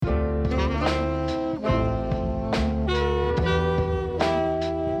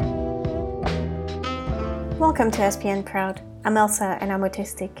Welcome to SPN Proud. I'm Elsa and I'm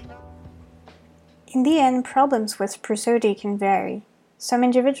autistic. In the end, problems with prosody can vary. Some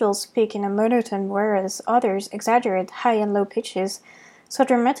individuals speak in a monotone whereas others exaggerate high and low pitches so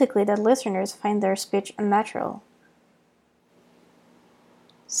dramatically that listeners find their speech unnatural.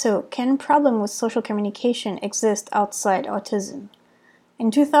 So, can problem with social communication exist outside autism? In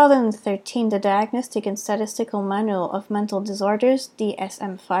 2013, the Diagnostic and Statistical Manual of Mental Disorders,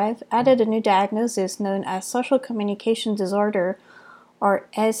 DSM-5, added a new diagnosis known as Social Communication Disorder, or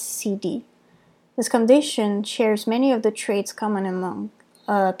SCD. This condition shares many of the traits common among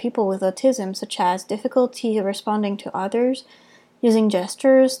people with autism, such as difficulty responding to others, using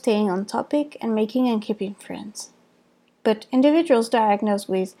gestures, staying on topic, and making and keeping friends. But individuals diagnosed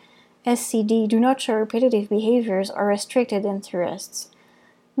with SCD do not show repetitive behaviors or restricted interests.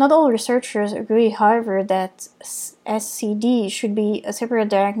 Not all researchers agree, however, that SCD should be a separate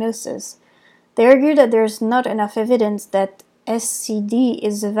diagnosis. They argue that there is not enough evidence that SCD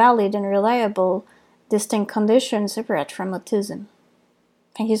is a valid and reliable, distinct condition separate from autism.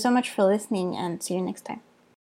 Thank you so much for listening and see you next time.